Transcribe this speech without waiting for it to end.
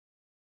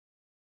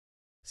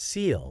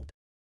Sealed.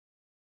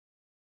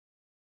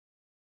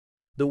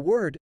 The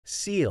word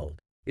sealed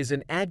is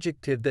an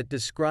adjective that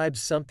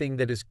describes something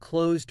that is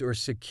closed or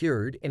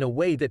secured in a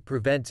way that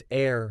prevents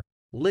air,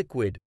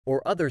 liquid,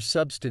 or other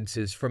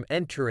substances from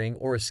entering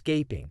or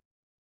escaping.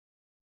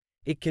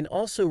 It can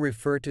also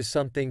refer to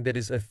something that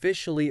is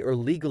officially or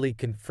legally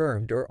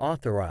confirmed or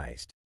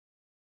authorized.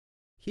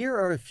 Here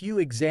are a few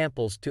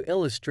examples to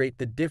illustrate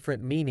the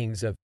different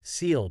meanings of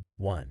sealed.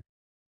 1.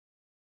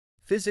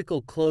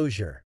 Physical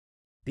closure.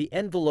 The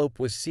envelope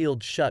was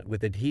sealed shut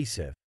with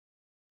adhesive.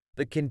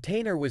 The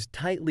container was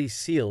tightly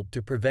sealed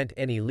to prevent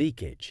any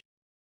leakage.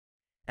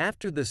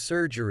 After the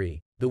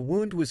surgery, the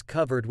wound was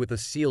covered with a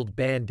sealed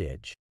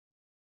bandage.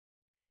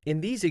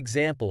 In these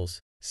examples,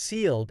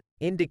 sealed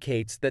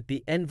indicates that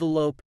the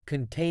envelope,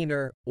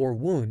 container, or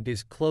wound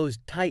is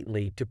closed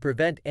tightly to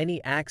prevent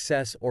any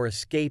access or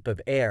escape of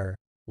air,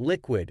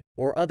 liquid,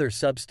 or other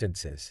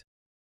substances.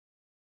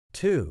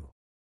 2.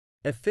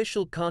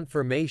 Official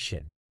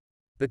confirmation.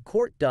 The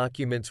court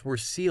documents were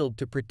sealed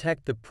to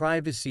protect the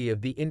privacy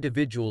of the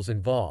individuals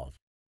involved.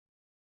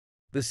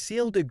 The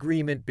sealed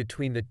agreement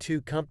between the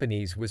two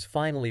companies was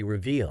finally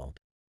revealed.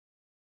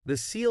 The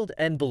sealed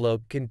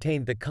envelope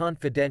contained the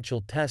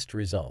confidential test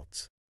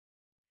results.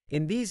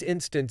 In these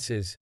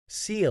instances,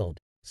 sealed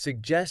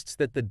suggests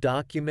that the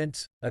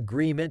documents,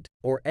 agreement,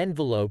 or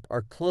envelope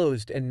are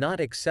closed and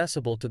not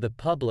accessible to the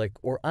public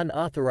or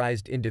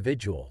unauthorized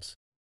individuals.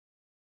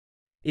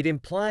 It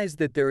implies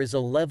that there is a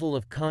level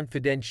of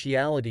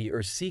confidentiality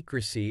or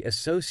secrecy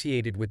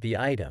associated with the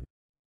item.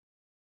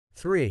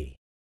 3.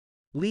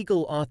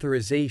 Legal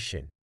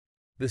authorization.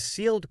 The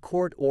sealed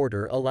court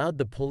order allowed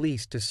the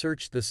police to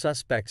search the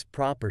suspect's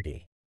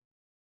property.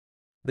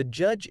 The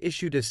judge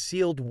issued a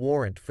sealed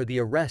warrant for the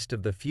arrest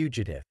of the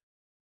fugitive.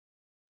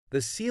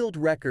 The sealed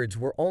records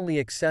were only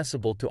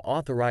accessible to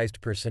authorized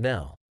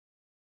personnel.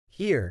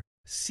 Here,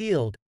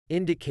 sealed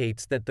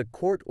indicates that the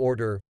court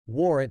order,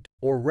 warrant,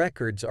 or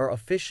records are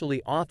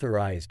officially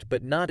authorized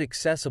but not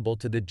accessible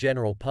to the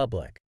general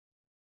public.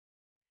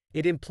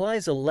 It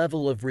implies a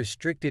level of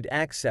restricted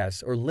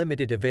access or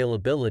limited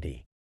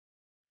availability.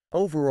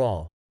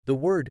 Overall, the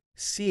word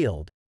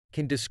sealed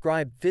can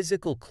describe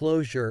physical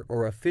closure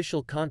or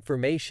official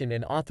confirmation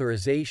and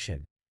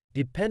authorization,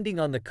 depending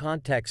on the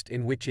context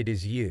in which it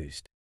is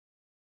used.